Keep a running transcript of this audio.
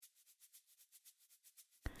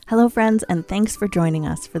Hello, friends, and thanks for joining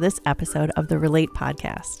us for this episode of the Relate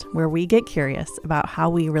Podcast, where we get curious about how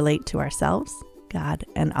we relate to ourselves, God,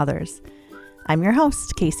 and others. I'm your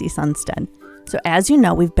host, Casey Sunstead. So as you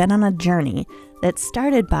know, we've been on a journey that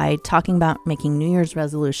started by talking about making New Year's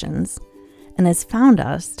resolutions and has found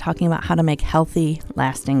us talking about how to make healthy,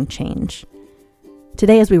 lasting change.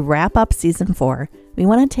 Today, as we wrap up Season 4, we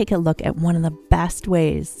want to take a look at one of the best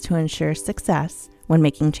ways to ensure success when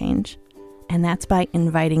making change. And that's by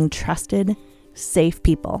inviting trusted, safe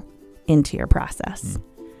people into your process.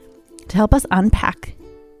 To help us unpack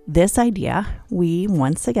this idea, we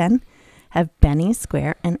once again have Benny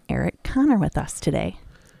Square and Eric Connor with us today.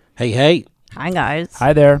 Hey. Hi, guys.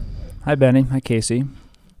 Hi there. Hi, Benny. Hi, Casey.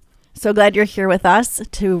 So glad you're here with us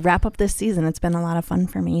to wrap up this season. It's been a lot of fun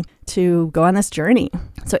for me to go on this journey.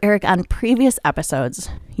 So, Eric, on previous episodes,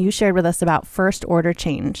 you shared with us about first order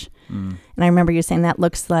change. And I remember you saying that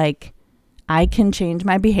looks like I can change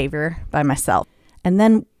my behavior by myself. And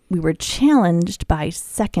then we were challenged by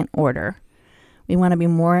second order. We want to be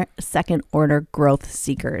more second order growth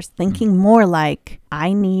seekers, thinking more like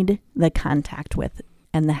I need the contact with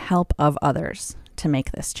and the help of others to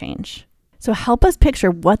make this change. So help us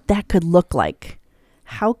picture what that could look like.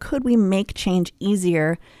 How could we make change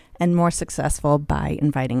easier and more successful by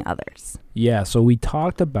inviting others? Yeah, so we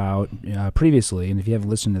talked about previously, and if you haven't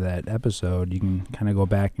listened to that episode, you can kind of go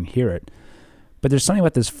back and hear it. But there's something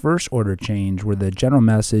about this first order change where the general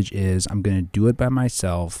message is I'm going to do it by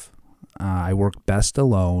myself. I work best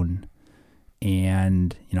alone,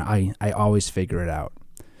 and I always figure it out.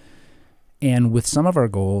 And with some of our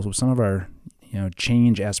goals, with some of our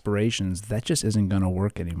change aspirations, that just isn't going to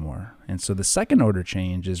work anymore. And so the second order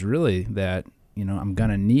change is really that I'm going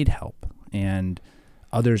to need help, and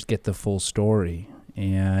others get the full story,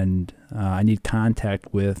 and I need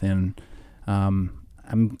contact with, and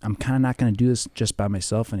I'm kind of not going to do this just by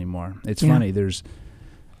myself anymore. It's funny.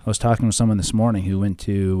 I was talking with someone this morning who went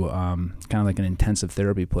to kind of like an intensive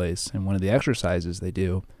therapy place, and one of the exercises they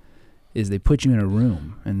do is they put you in a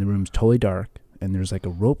room, and the room's totally dark, and there's like a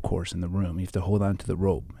rope course in the room. You have to hold on to the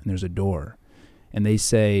rope, and there's a door, and they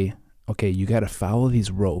say, okay, you got to follow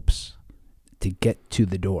these ropes to get to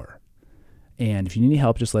the door. And if you need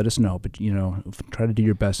help, just let us know. But, try to do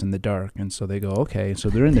your best in the dark. And so they go, okay.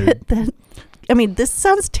 So they're in there. This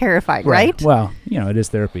sounds terrifying, right? Well, it is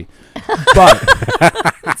therapy. But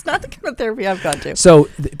it's not the kind of therapy I've gone to. So,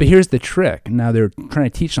 but here's the trick. Now they're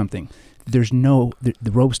trying to teach something.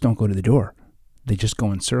 The ropes don't go to the door. They just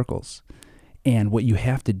go in circles. And what you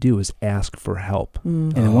have to do is ask for help.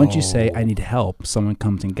 And then once you say, I need help, someone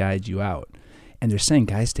comes and guides you out. And they're saying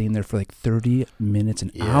guys stay in there for like 30 minutes,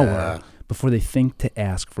 an hour before they think to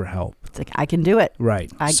ask for help. It's like, I can do it. Right.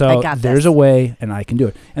 I got there's this. a way, and I can do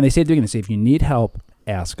it. And they say at the beginning, if you need help,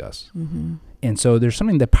 ask us. Mm-hmm. And so there's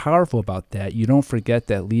something that powerful about that. You don't forget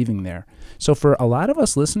that leaving there. So for a lot of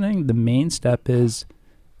us listening, the main step is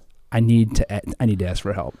I need to ask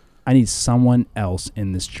for help. I need someone else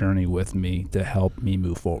in this journey with me to help me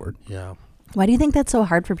move forward. Yeah. Why do you think that's so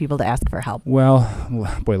hard for people to ask for help? Well,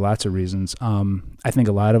 lots of reasons. I think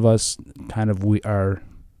a lot of us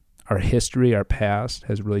our history, our past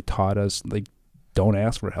has really taught us, don't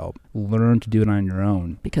ask for help. Learn to do it on your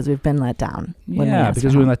own. Because we've been let down. Because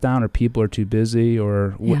we've been let down, or people are too busy,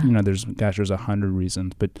 or there's 100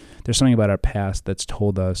 reasons. But there's something about our past that's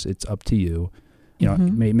told us it's up to you.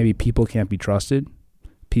 Maybe people can't be trusted.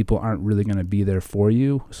 People aren't really going to be there for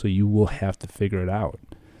you, so you will have to figure it out.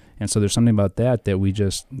 And so there's something about that we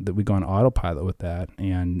go on autopilot with that,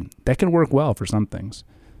 and that can work well for some things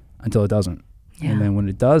until it doesn't. Yeah. And then when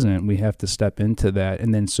it doesn't, we have to step into that.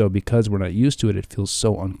 And then so because we're not used to it, it feels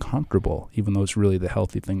so uncomfortable, even though it's really the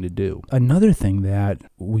healthy thing to do. Another thing that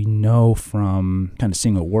we know from kind of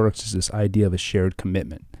seeing what works is this idea of a shared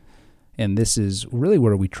commitment. And this is really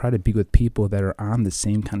where we try to be with people that are on the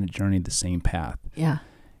same kind of journey, the same path. Yeah.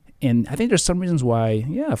 And I think there's some reasons why,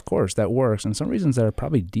 of course, that works, and some reasons that are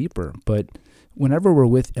probably deeper. But whenever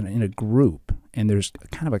we're in a group and there's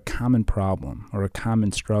kind of a common problem or a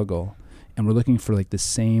common struggle, and we're looking for the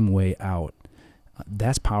same way out,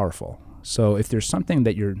 that's powerful. So if there's something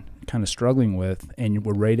that you're kind of struggling with and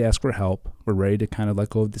we're ready to ask for help, we're ready to kind of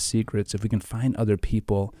let go of the secrets, if we can find other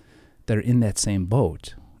people that are in that same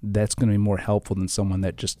boat, that's going to be more helpful than someone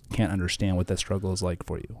that just can't understand what that struggle is like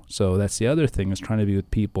for you. So that's the other thing, is trying to be with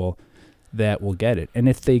people that will get it. And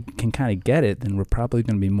if they can kind of get it, then we're probably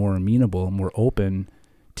going to be more amenable, more open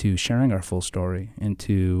to sharing our full story and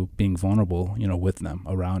to being vulnerable, with them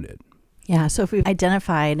around it. Yeah, so if we've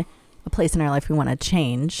identified a place in our life we want to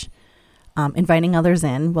change, inviting others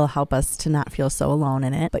in will help us to not feel so alone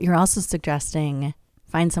in it. But you're also suggesting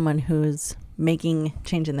find someone who's making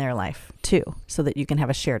change in their life too, so that you can have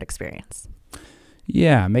a shared experience.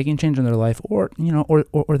 Yeah, making change in their life, or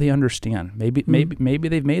they understand. Maybe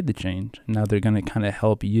they've made the change, and now they're going to kind of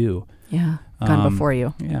help you. Yeah, gone before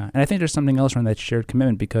you. Yeah, and I think there's something else around that shared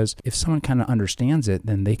commitment, because if someone kind of understands it,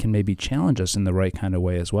 then they can maybe challenge us in the right kind of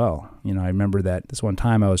way as well. You know, I remember that this one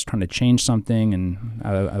time I was trying to change something, and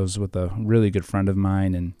I was with a really good friend of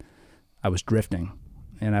mine, and I was drifting.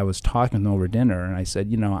 And I was talking to him over dinner, and I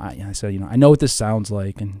said, I know what this sounds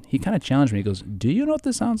like. And he kind of challenged me. He goes, "Do you know what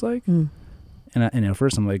this sounds like?" And at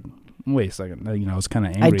first I'm like, wait a second. I was kind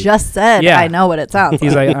of angry. I just said, I know what it sounds like.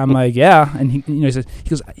 He's like, I'm like, yeah. And he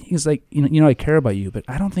goes like, I care about you, but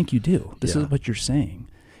I don't think you do. This is what you're saying.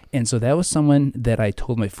 And so that was someone that I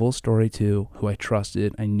told my full story to, who I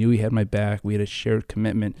trusted. I knew he had my back. We had a shared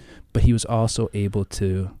commitment, but he was also able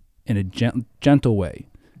to, in a gentle way,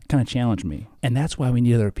 kind of challenge me. And that's why we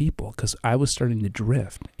need other people, because I was starting to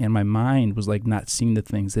drift, and my mind was like not seeing the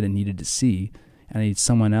things that it needed to see. And I need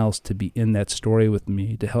someone else to be in that story with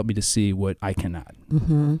me to help me to see what I cannot.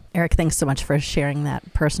 Mm-hmm. Eric, thanks so much for sharing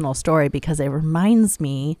that personal story, because it reminds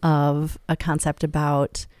me of a concept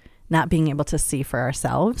about not being able to see for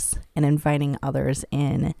ourselves and inviting others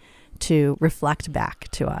in to reflect back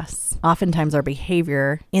to us. Oftentimes our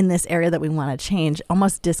behavior in this area that we want to change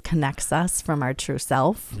almost disconnects us from our true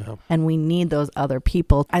self. Yep. And we need those other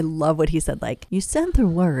people. I love what he said, like, you said the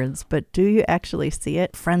words, but do you actually see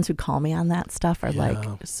it? Friends who call me on that stuff are like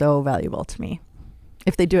so valuable to me.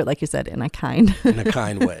 If they do it, like you said, in a kind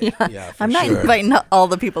way. Yeah, I'm not inviting all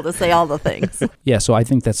the people to say all the things. Yeah, so I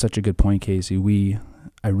think that's such a good point, Casey.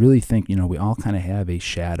 I really think, we all kind of have a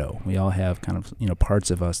shadow. We all have kind of,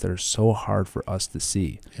 parts of us that are so hard for us to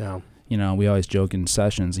see. Yeah. We always joke in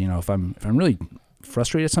sessions, if I'm really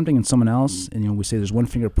frustrated at something in someone else, and, we say there's one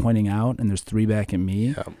finger pointing out and there's three back at me.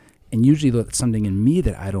 Yeah. And usually it's something in me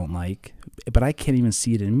that I don't like, but I can't even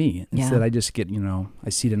see it in me. Instead, I just get, I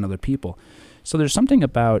see it in other people. So there's something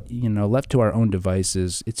about, left to our own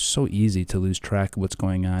devices, it's so easy to lose track of what's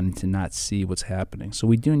going on and to not see what's happening. So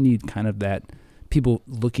we do need kind of that people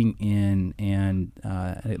looking in and,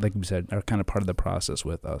 like we said, are kind of part of the process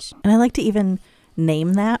with us. And I like to even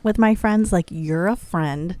name that with my friends, like, you're a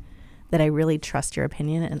friend that I really trust your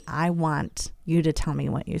opinion, and I want you to tell me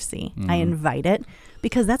what you see. Mm-hmm. I invite it,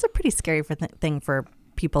 because that's a pretty scary thing for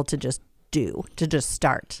people to just do, to just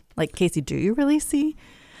start. Like, Casey, do you really see?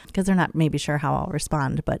 Because they're not maybe sure how I'll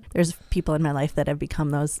respond, but there's people in my life that have become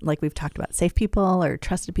those, like we've talked about, safe people or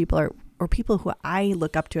trusted people or people who I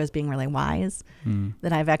look up to as being really wise,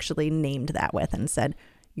 that I've actually named that with and said,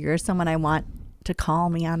 you're someone I want to call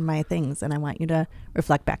me on my things, and I want you to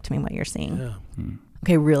reflect back to me what you're seeing. Yeah.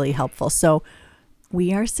 Okay, really helpful. So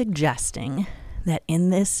we are suggesting that in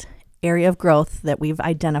this area of growth that we've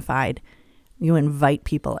identified, you invite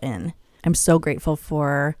people in. I'm so grateful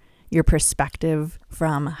for your perspective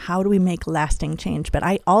from how do we make lasting change. But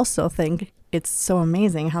I also think it's so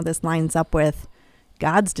amazing how this lines up with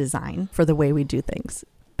God's design for the way we do things.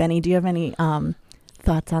 Benny, do you have any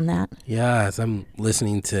thoughts on that? Yeah, as I'm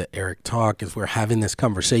listening to Eric talk, as we're having this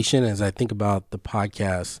conversation, as I think about the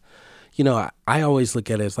podcast, I always look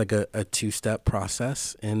at it as like a two-step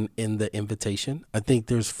process in the invitation. I think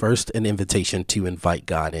there's first an invitation to invite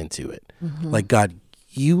God into it. Mm-hmm. Like, God,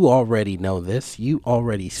 you already know this, you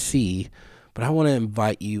already see, but I want to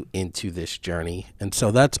invite you into this journey. And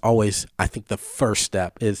so that's always, I think, the first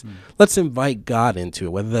step is let's invite God into it,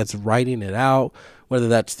 whether that's writing it out, whether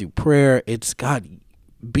that's through prayer. It's, God,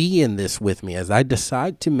 be in this with me as I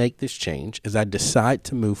decide to make this change, as I decide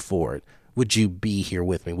to move forward. Would you be here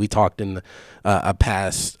with me? We talked in a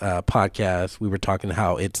past podcast. We were talking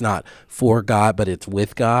how it's not for God, but it's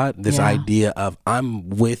with God. This idea of I'm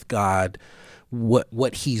with God,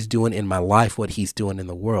 what he's doing in my life, what he's doing in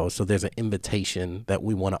the world. So there's an invitation that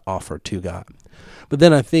we want to offer to God. But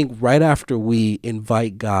then I think right after we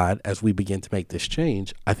invite God, as we begin to make this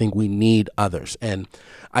change, I think we need others. And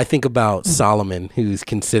I think about Solomon, who's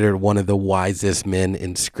considered one of the wisest men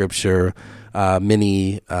in Scripture.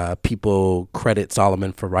 Many people credit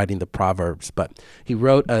Solomon for writing the Proverbs, but he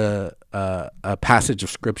wrote a passage of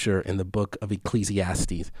Scripture in the book of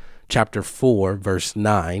Ecclesiastes, chapter 4, verse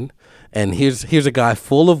 9. And here's a guy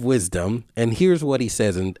full of wisdom, and here's what he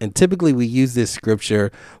says. And typically we use this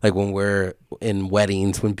scripture like when we're in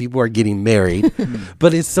weddings, when people are getting married.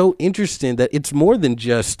 But it's so interesting that it's more than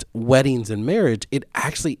just weddings and marriage. It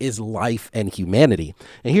actually is life and humanity.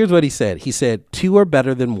 And here's what he said. He said, 2 are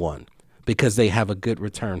better than 1 because they have a good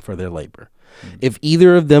return for their labor. If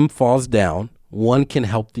either of them falls down, one can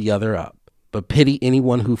help the other up. But pity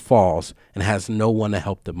anyone who falls and has no one to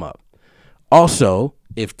help them up. Also,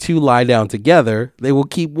 if 2 lie down together, they will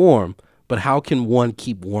keep warm. but how can one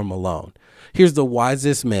keep warm alone? Here's the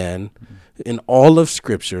wisest man in all of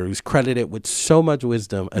Scripture, who's credited with so much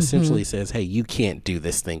wisdom, essentially says, hey, you can't do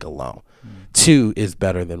this thing alone. Two is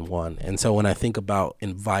better than one. And so when I think about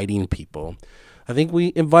inviting people, I think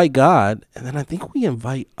we invite God, and then I think we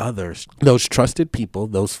invite others, those trusted people,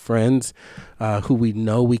 those friends who we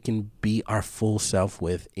know we can be our full self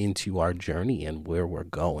with into our journey and where we're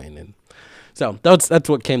going. And so that's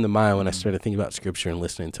what came to mind when I started thinking about Scripture and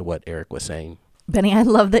listening to what Eric was saying. Benny, I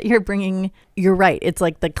love that you're right. It's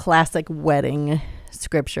like the classic wedding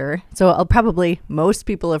scripture. So most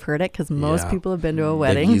people have heard it because most people have been to a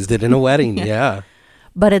wedding. They've used it in a wedding, yeah.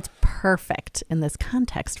 But it's perfect in this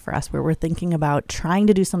context for us where we're thinking about trying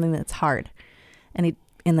to do something that's hard. And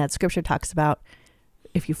in that scripture talks about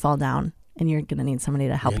if you fall down and you're going to need somebody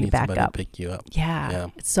to help you back up. To pick you up. Yeah.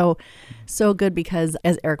 It's so good because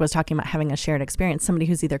as Eric was talking about having a shared experience, somebody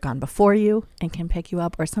who's either gone before you and can pick you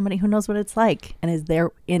up or somebody who knows what it's like and is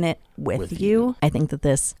there in it with you. I think that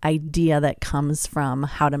this idea that comes from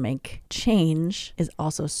how to make change is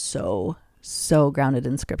also so grounded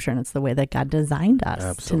in Scripture, and it's the way that God designed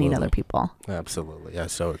us to need other people. Absolutely. I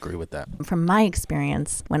so agree with that. From my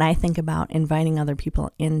experience, when I think about inviting other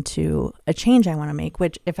people into a change I want to make,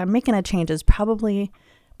 which if I'm making a change is probably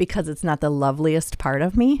because it's not the loveliest part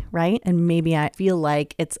of me, right? And maybe I feel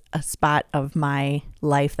like it's a spot of my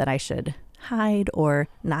life that I should hide or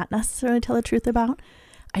not necessarily tell the truth about.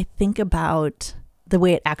 I think about the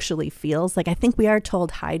way it actually feels. Like I think we are told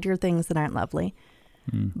hide your things that aren't lovely.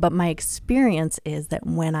 But my experience is that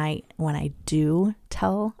when I do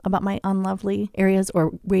tell about my unlovely areas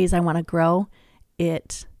or ways I want to grow,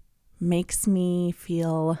 it makes me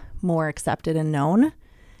feel more accepted and known.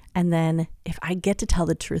 And then if I get to tell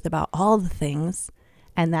the truth about all the things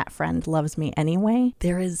and that friend loves me anyway,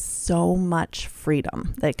 there is so much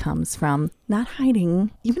freedom that comes from not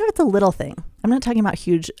hiding, even if it's a little thing. I'm not talking about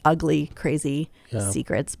huge, ugly, crazy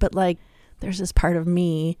secrets, but like there's this part of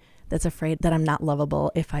me that's afraid that I'm not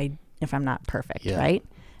lovable if I'm not perfect, right?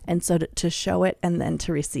 And so to show it and then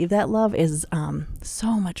to receive that love is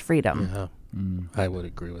so much freedom. Yeah, I would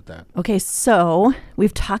agree with that. Okay, so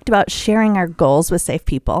we've talked about sharing our goals with safe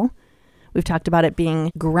people. We've talked about it being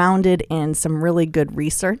grounded in some really good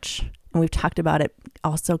research. And we've talked about it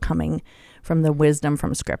also coming from the wisdom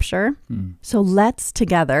from Scripture. So let's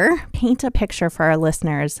together paint a picture for our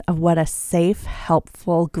listeners of what a safe,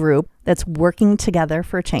 helpful group that's working together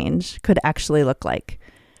for change could actually look like.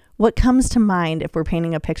 What comes to mind if we're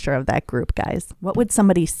painting a picture of that group, guys? What would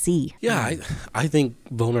somebody see? Yeah, I think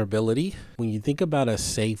vulnerability. When you think about a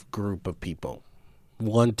safe group of people,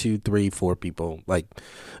 1, 2, 3, 4 people, like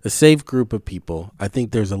a safe group of people, I think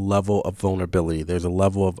there's a level of vulnerability. There's a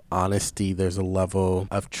level of honesty. There's a level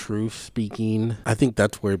of truth speaking. I think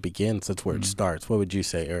that's where it begins. That's where it starts. What would you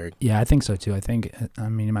say, Eric? Yeah, I think so too.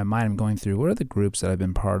 In my mind, I'm going through what are the groups that I've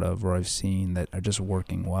been part of or I've seen that are just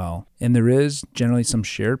working well. And there is generally some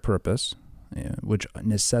shared purpose, which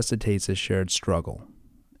necessitates a shared struggle.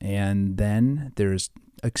 And then there's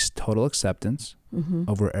total acceptance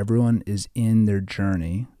of where everyone is in their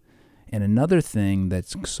journey. And another thing that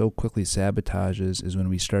so quickly sabotages is when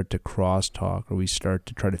we start to crosstalk or we start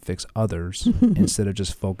to try to fix others instead of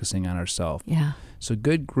just focusing on ourselves. Yeah. So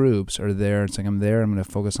good groups are there. It's like I'm there. I'm going to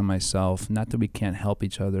focus on myself. Not that we can't help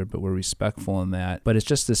each other, but we're respectful in that. But it's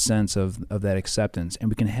just the sense of that acceptance. And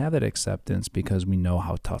we can have that acceptance because we know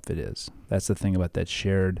how tough it is. That's the thing about that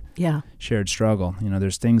shared struggle.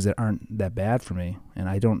 There's things that aren't that bad for me. And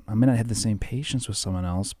I may not have the same patience with someone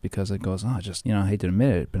else because it goes, I hate to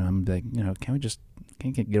admit it, but I'm like, can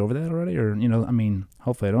we get over that already? Or,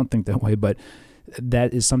 hopefully I don't think that way, but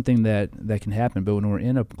that is something that can happen. But when we're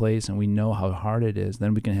in a place and we know how hard it is,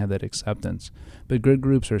 then we can have that acceptance. But good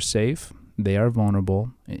groups are safe. They are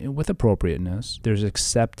vulnerable with appropriateness. There's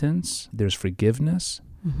acceptance, there's forgiveness,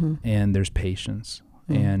 and there's patience.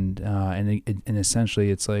 And essentially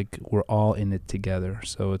it's like we're all in it together.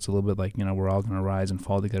 So it's a little bit like, we're all going to rise and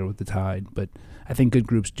fall together with the tide. But I think good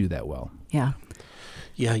groups do that well. Yeah.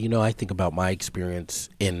 Yeah, I think about my experience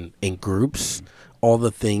in groups, all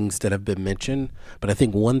the things that have been mentioned. But I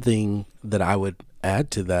think one thing that I would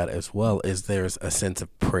add to that as well is there's a sense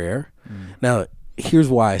of prayer. Now, here's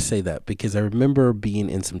why I say that, because I remember being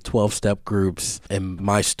in some 12-step groups. In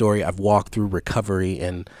my story, I've walked through recovery,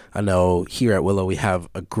 and I know here at Willow we have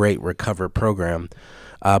a great recover program.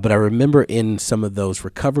 But I remember in some of those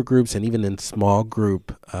recover groups and even in small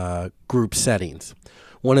group settings,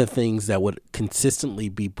 one of the things that would consistently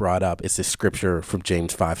be brought up is the scripture from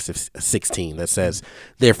James 5:16 that says,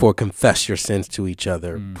 therefore confess your sins to each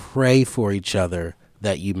other, pray for each other,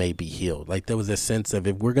 that you may be healed. Like there was a sense of,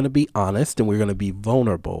 if we're going to be honest and we're going to be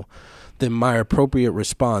vulnerable, then my appropriate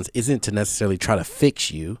response isn't to necessarily try to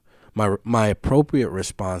fix you. My appropriate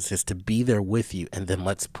response is to be there with you, and then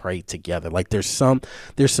let's pray together. Like there's some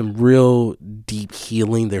real deep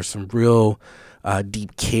healing. There's some real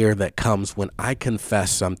deep care that comes when I confess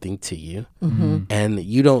something to you, and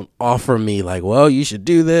you don't offer me like, well, you should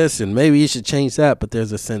do this and maybe you should change that. But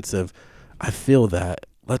there's a sense of, I feel that.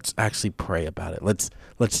 Let's actually pray about it.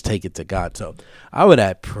 Let's take it to God. So I would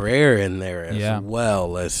add prayer in there as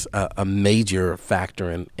well as a major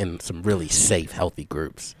factor in some really safe, healthy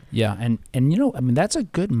groups. Yeah, and you know, I mean, that's a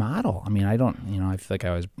good model. I mean, I don't, you know, I feel like I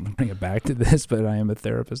always bring it back to this, but I am a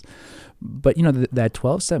therapist. But, you know, that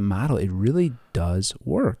 12-step model, it really does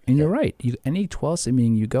work. And you're right. Any 12-step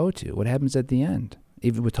meeting you go to, what happens at the end?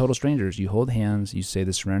 Even with total strangers, you hold hands, you say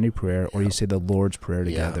the Serenity Prayer, or you say the Lord's Prayer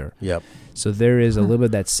together. Yep. So there is a little bit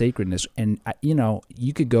of that sacredness. And, you know,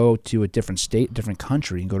 you could go to a different state, different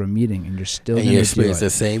country, and go to a meeting, and you're still going to do it. And you experience the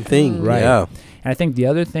same thing. Right. Yeah. And I think the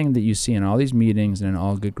other thing that you see in all these meetings and in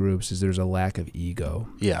all good groups is there's a lack of ego.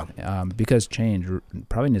 Yeah. Because change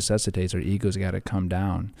probably necessitates our egos got to come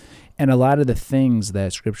down. And a lot of the things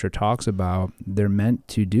that Scripture talks about, they're meant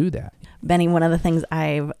to do that. Benny, one of the things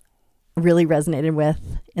I've really resonated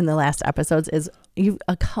with in the last episodes is you've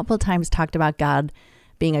a couple times talked about God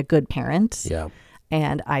being a good parent. Yeah.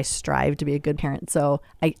 And I strive to be a good parent. So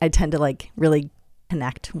I tend to like really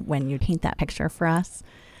connect when you paint that picture for us.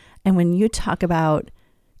 And when you talk about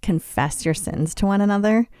confess your sins to one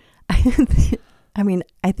another, I mean,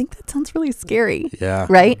 I think that sounds really scary. Yeah.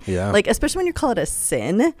 Right? Yeah. Like, especially when you call it a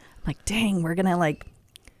sin, I'm like, dang, we're going to like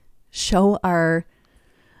show our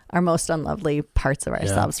most unlovely parts of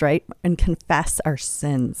ourselves, right? And confess our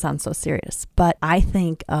sins sounds so serious. But I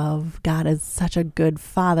think of God as such a good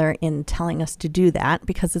father in telling us to do that,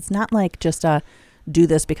 because it's not like just a do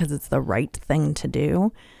this because it's the right thing to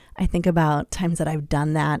do. I think about times that I've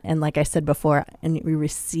done that. And like I said before, and we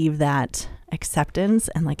receive that acceptance.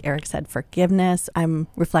 And like Eric said, forgiveness. I'm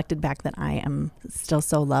reflected back that I am still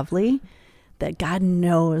so lovely, that God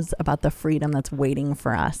knows about the freedom that's waiting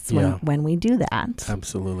for us when we do that.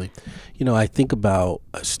 Absolutely. You know, I think about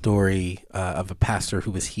a story of a pastor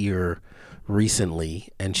who was here recently,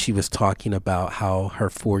 and she was talking about how her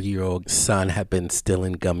 4-year-old son had been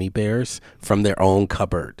stealing gummy bears from their own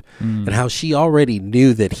cupboard, and how she already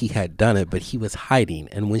knew that he had done it, but he was hiding.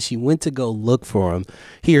 And when she went to go look for him,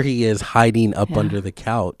 here he is hiding up under the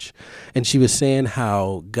couch. And she was saying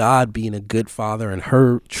how God, being a good father and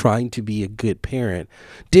her trying to be a good parent,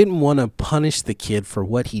 didn't want to punish the kid for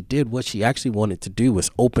what he did. What she actually wanted to do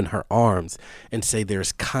was open her arms and say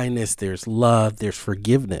there's kindness, there's love, there's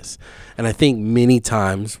forgiveness. And I think many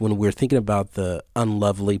times when we're thinking about the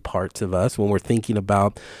unlovely parts of us, when we're thinking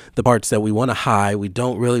about the parts that we want to hide, we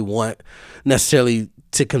don't really want necessarily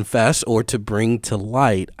to confess or to bring to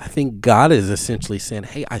light, I think God is essentially saying,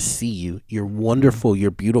 hey, I see you. You're wonderful.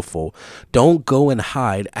 You're beautiful. Don't go and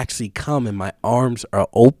hide. Actually come, and my arms are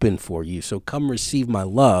open for you. So come receive my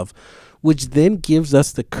love, which then gives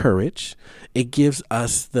us the courage. It gives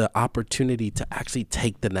us the opportunity to actually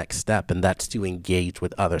take the next step, and that's to engage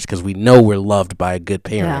with others, because we know we're loved by a good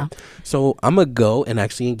parent. Yeah. So I'm going to go and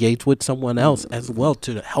actually engage with someone else as well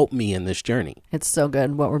to help me in this journey. It's so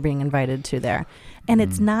good what we're being invited to there. And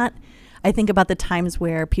it's not, I think about the times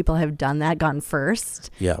where people have done that, gone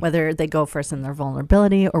first, whether they go first in their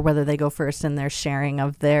vulnerability or whether they go first in their sharing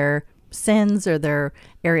of their sins or their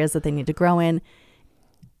areas that they need to grow in.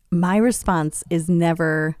 My response is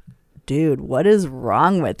never, dude, what is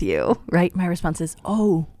wrong with you? Right? My response is,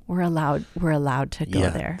 oh, we're allowed to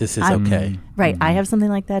go there. This is okay. Right. I have something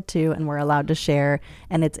like that too, and we're allowed to share,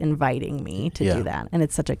 and it's inviting me to do that. And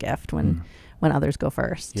it's such a gift when others go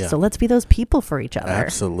first. Yeah. So let's be those people for each other.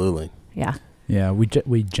 Absolutely. Yeah. Yeah,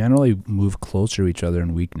 we generally move closer to each other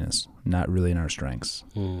in weakness, not really in our strengths.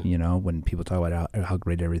 You know, when people talk about how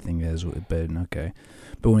great everything is, but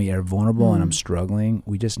when we are vulnerable and I'm struggling,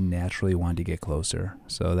 we just naturally want to get closer.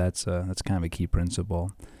 So that's kind of a key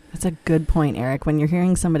principle. That's a good point, Eric. When you're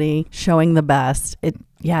hearing somebody showing the best, I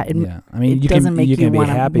mean, you doesn't make you you can be want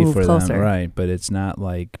to happy move for closer. them, right? But it's not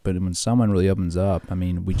like. But when someone really opens up, I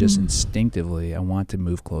mean, we just instinctively, I want to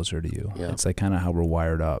move closer to you. Yeah. It's like kind of how we're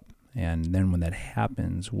wired up. And then when that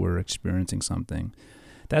happens, we're experiencing something.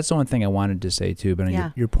 That's the one thing I wanted to say too.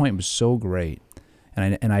 But your point was so great,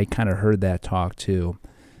 and I kind of heard that talk too.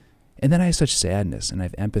 And then I have such sadness, and I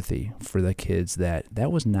have empathy for the kids that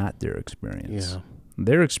was not their experience. Yeah.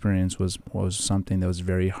 their experience was something that was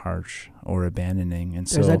very harsh or abandoning. And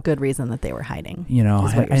There's so a good reason that they were hiding. You know,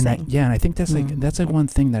 is what you're saying. and I think that's that's like one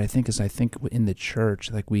thing that I think in the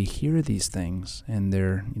church, like we hear these things and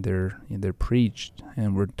they're preached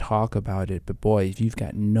and we're talk about it, but boy, if you've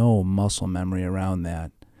got no muscle memory around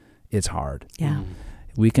that, it's hard. Yeah.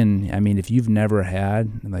 If you've never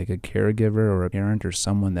had like a caregiver or a parent or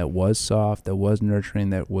someone that was soft, that was nurturing,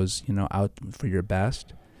 that was, out for your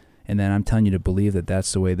best, and then I'm telling you to believe that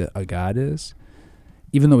that's the way that a God is,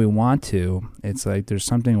 even though we want to, it's like there's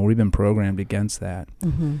something where we've been programmed against that.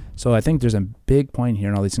 Mm-hmm. So I think there's a big point here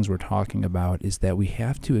in all these things we're talking about is that we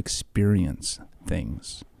have to experience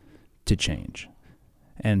things to change.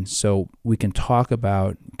 And so we can talk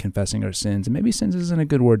about confessing our sins, and maybe sins isn't a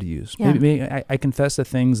good word to use. Yeah. Maybe I confess the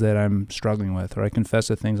things that I'm struggling with, or I confess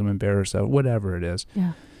the things I'm embarrassed of, whatever it is.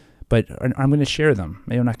 Yeah. But I'm going to share them.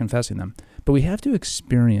 Maybe I'm not confessing them. But we have to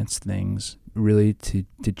experience things really to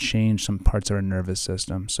change some parts of our nervous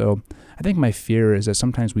system. So I think my fear is that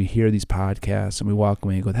sometimes we hear these podcasts and we walk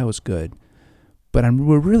away and go, that was good. But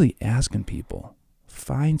we're really asking people,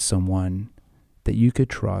 find someone that you could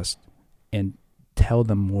trust and tell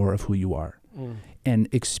them more of who you are. And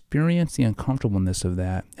experience the uncomfortableness of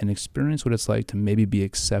that, and experience what it's like to maybe be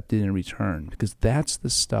accepted in return, because that's the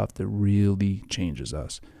stuff that really changes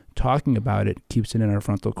us. Talking about it keeps it in our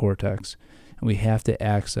frontal cortex, and we have to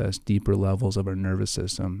access deeper levels of our nervous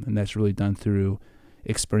system, and that's really done through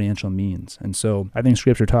experiential means. And so I think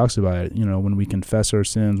Scripture talks about it, when we confess our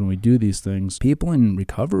sins, when we do these things, people in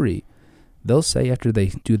recovery, they'll say after they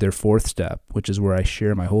do their fourth step, which is where I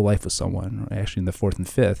share my whole life with someone, or actually in the fourth and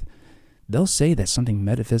fifth, they'll say that something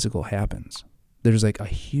metaphysical happens. There's like a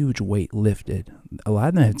huge weight lifted. A lot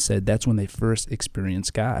of them had said that's when they first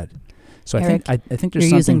experienced God. So Eric, I think there's you're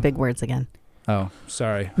something. using big words again. Oh,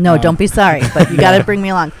 sorry. No, don't be sorry, but you got to bring me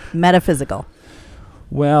along. Metaphysical.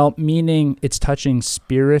 Well, meaning it's touching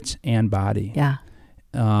spirit and body. Yeah,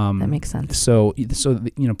 that makes sense. So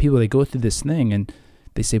people, they go through this thing and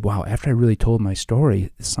they say, wow, after I really told my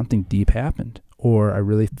story, something deep happened. Or I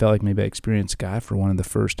really felt like maybe I experienced God for one of the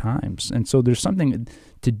first times. And so there's something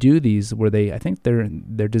to do these where I think they're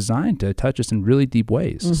designed to touch us in really deep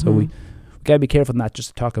ways. Mm-hmm. So we got to be careful not just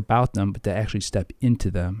to talk about them, but to actually step into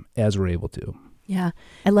them as we're able to. Yeah.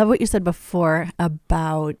 I love what you said before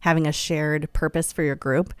about having a shared purpose for your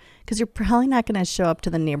group, because you're probably not going to show up to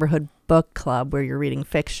the neighborhood book club where you're reading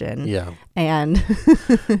fiction and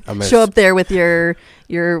show up there with your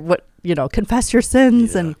confess your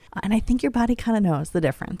sins. And I think your body kind of knows the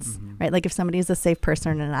difference, right? Like if somebody is a safe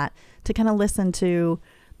person or not, to kind of listen to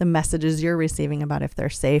the messages you're receiving about if they're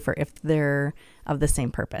safe or if they're of the same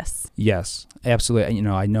purpose. Yes, absolutely.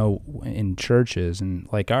 I know in churches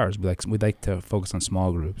and like ours, we like to focus on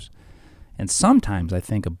small groups. And sometimes I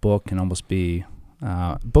think a book can almost be,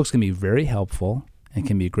 books can be very helpful and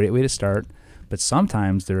can be a great way to start, but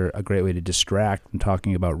sometimes they're a great way to distract from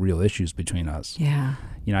talking about real issues between us. Yeah.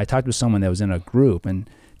 I talked with someone that was in a group, and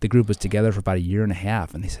the group was together for about 1.5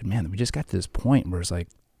 years, and they said, man, we just got to this point where it's like,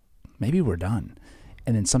 maybe we're done.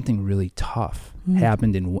 And then something really tough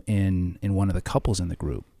happened in one of the couples in the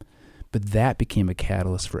group. But that became a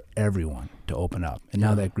catalyst for everyone to open up. And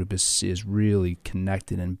now that group is really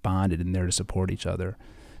connected and bonded and there to support each other.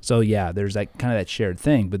 So there's that kind of that shared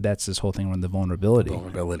thing, but that's this whole thing around the vulnerability.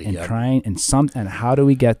 And trying and how do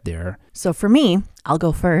we get there? So for me, I'll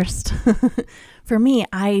go first. For me,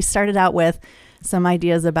 I started out with some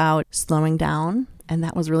ideas about slowing down, and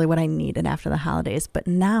that was really what I needed after the holidays. But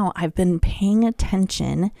now I've been paying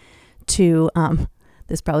attention to,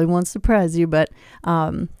 this probably won't surprise you, but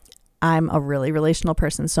I'm a really relational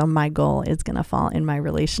person. So my goal is going to fall in my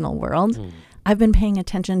relational world. I've been paying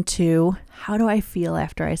attention to how do I feel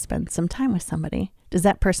after I spend some time with somebody? Does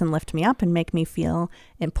that person lift me up and make me feel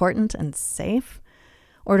important and safe?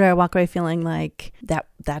 Or do I walk away feeling like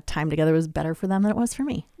that time together was better for them than it was for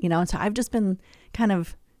me? And so I've just been kind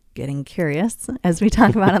of getting curious, as we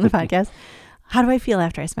talk about on the podcast. How do I feel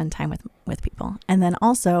after I spend time with people? And then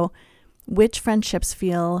also, which friendships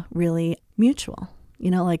feel really mutual?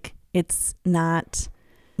 Like it's not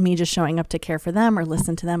me just showing up to care for them or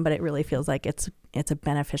listen to them, but it really feels like it's a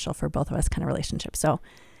beneficial for both of us kind of relationship. So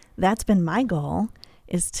that's been my goal,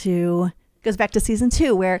 goes back to season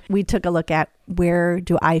 2, where we took a look at where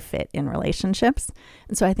do I fit in relationships.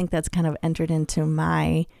 And so I think that's kind of entered into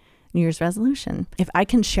my New Year's resolution. If I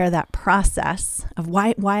can share that process of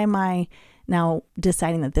why am I now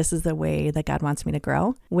deciding that this is the way that God wants me to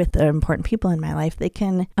grow with the important people in my life, they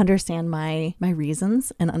can understand my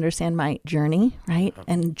reasons and understand my journey, right?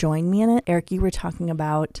 And join me in it. Eric, you were talking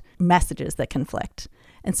about messages that conflict.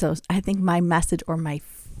 And so I think my message or my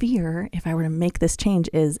fear, if I were to make this change,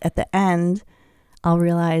 is at the end, I'll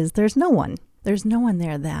realize there's no one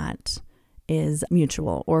there that is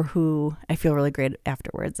mutual or who I feel really great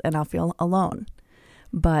afterwards, and I'll feel alone.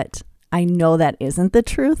 But I know that isn't the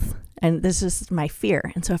truth, and this is my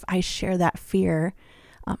fear. And so if I share that fear,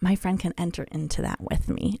 my friend can enter into that with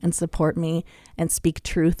me and support me and speak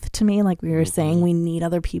truth to me. Like we were saying, we need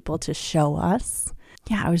other people to show us.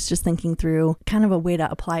 Yeah, I was just thinking through kind of a way to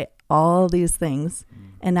apply all these things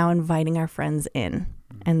and now inviting our friends in.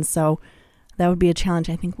 And so that would be a challenge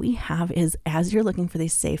I think we have is, as you're looking for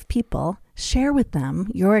these safe people, share with them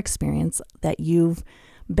your experience that you've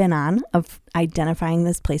been on of identifying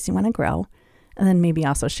this place you want to grow. And then maybe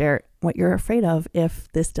also share what you're afraid of if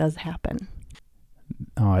this does happen.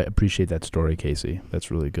 Oh, I appreciate that story, Casey. That's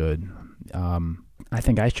really good. I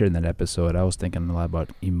think I shared in that episode, I was thinking a lot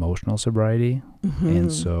about emotional sobriety.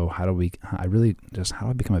 And so how do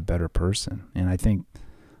I become a better person? And I think,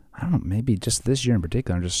 I don't know, maybe just this year in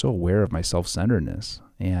particular, I'm just so aware of my self-centeredness.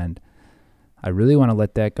 And I really want to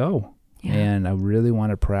let that go. Yeah. And I really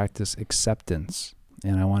want to practice acceptance.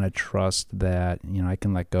 And I want to trust that, I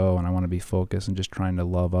can let go, and I want to be focused and just trying to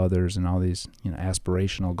love others and all these,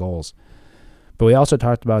 aspirational goals. But we also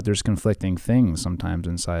talked about there's conflicting things sometimes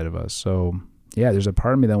inside of us. So yeah, there's a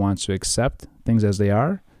part of me that wants to accept things as they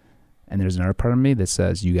are. And there's another part of me that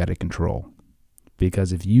says you got to control.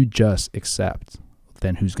 Because if you just accept,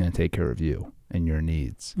 then who's going to take care of you and your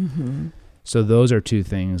needs? So those are two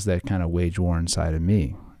things that kind of wage war inside of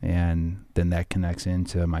me. And then that connects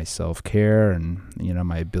into my self-care and,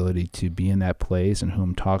 my ability to be in that place and who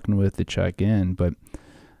I'm talking with to check in. But,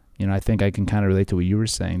 I think I can kind of relate to what you were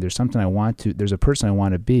saying. There's a person I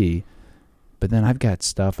want to be, but then I've got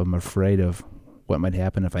stuff I'm afraid of what might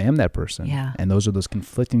happen if I am that person. Yeah. And those are those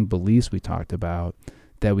conflicting beliefs we talked about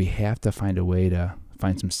that we have to find a way to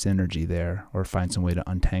find some synergy there or find some way to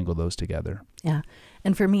untangle those together. Yeah.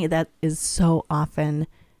 And for me, that is so often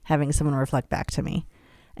having someone reflect back to me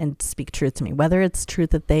and speak truth to me, whether it's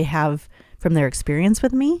truth that they have from their experience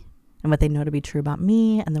with me and what they know to be true about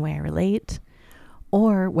me and the way I relate,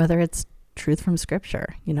 or whether it's truth from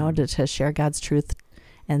Scripture, to share God's truth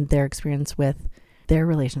and their experience with their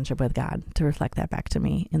relationship with God, to reflect that back to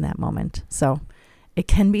me in that moment. So it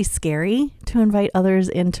can be scary to invite others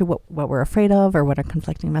into what we're afraid of or what our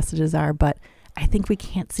conflicting messages are, but I think we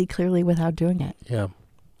can't see clearly without doing it. Yeah.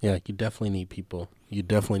 Yeah, you definitely need people. You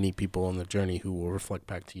definitely need people on the journey who will reflect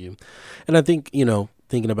back to you. And I think,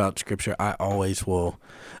 thinking about Scripture, I always will.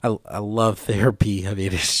 I love therapy.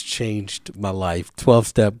 It has changed my life.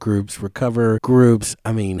 12-step groups, recover groups,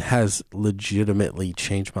 has legitimately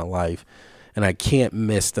changed my life. And I can't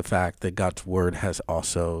miss the fact that God's word has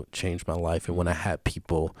also changed my life. And when I had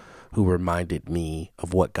people who reminded me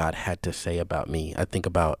of what God had to say about me, I think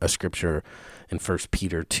about a scripture in 1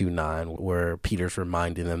 Peter 2:9, where Peter's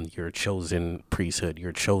reminding them, you're a chosen priesthood,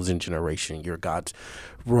 you're a chosen generation, you're God's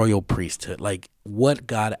royal priesthood. Like what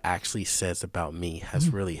God actually says about me has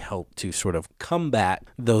really helped to sort of combat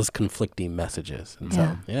those conflicting messages. And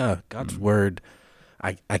so, God's word,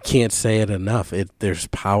 I can't say it enough. There's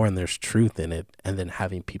power and there's truth in it. And then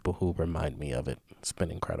having people who remind me of it, it's been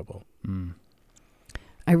incredible.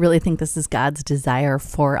 I really think this is God's desire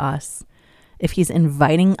for us. If he's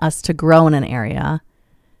inviting us to grow in an area,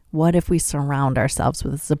 what if we surround ourselves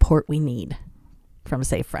with the support we need from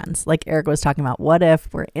safe friends? Like Eric was talking about, what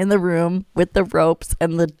if we're in the room with the ropes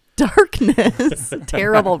and the darkness,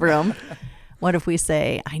 terrible room. What if we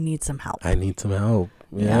say, I need some help? I need some help.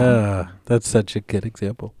 Yeah, that's such a good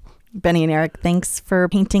example. Benny and Eric, thanks for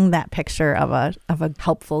painting that picture of a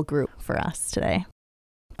helpful group for us today.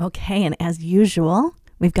 Okay, and as usual,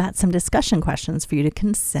 we've got some discussion questions for you to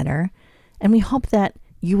consider, and we hope that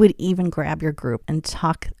you would even grab your group and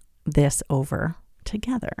talk this over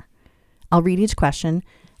together. I'll read each question,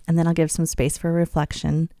 and then I'll give some space for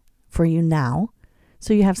reflection for you now,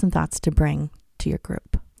 so you have some thoughts to bring to your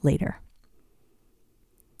group later.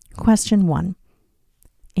 Question 1.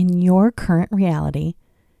 In your current reality,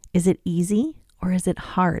 is it easy or is it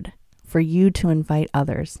hard for you to invite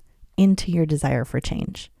others into your desire for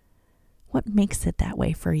change? What makes it that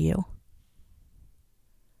way for you?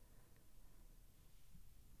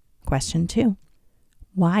 Question 2.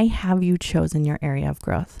 Why have you chosen your area of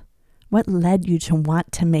growth? What led you to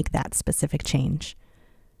want to make that specific change?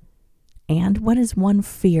 And what is one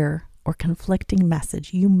fear or conflicting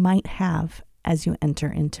message you might have as you enter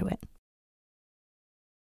into it?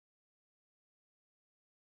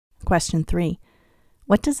 Question 3.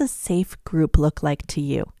 What does a safe group look like to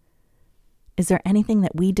you? Is there anything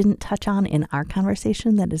that we didn't touch on in our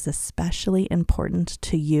conversation that is especially important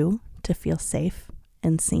to you to feel safe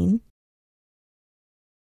and seen?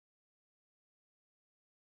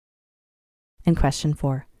 And question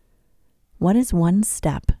 4, what is one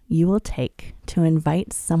step you will take to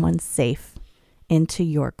invite someone safe into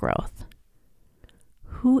your growth?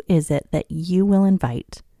 Who is it that you will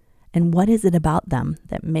invite, and what is it about them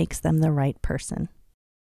that makes them the right person?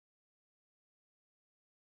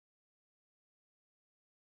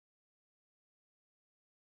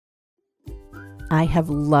 I have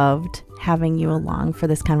loved having you along for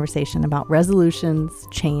this conversation about resolutions,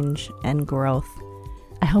 change, and growth.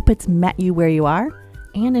 I hope it's met you where you are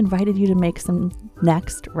and invited you to make some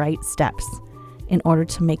next right steps in order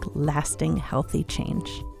to make lasting, healthy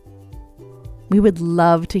change. We would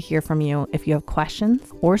love to hear from you if you have questions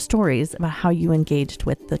or stories about how you engaged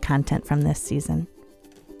with the content from this season.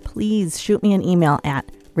 Please shoot me an email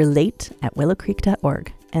at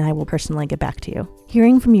relate@willowcreek.org, and I will personally get back to you.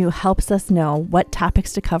 Hearing from you helps us know what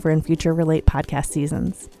topics to cover in future Relate podcast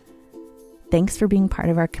seasons. Thanks for being part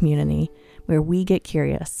of our community where we get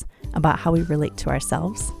curious about how we relate to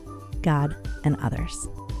ourselves, God, and others.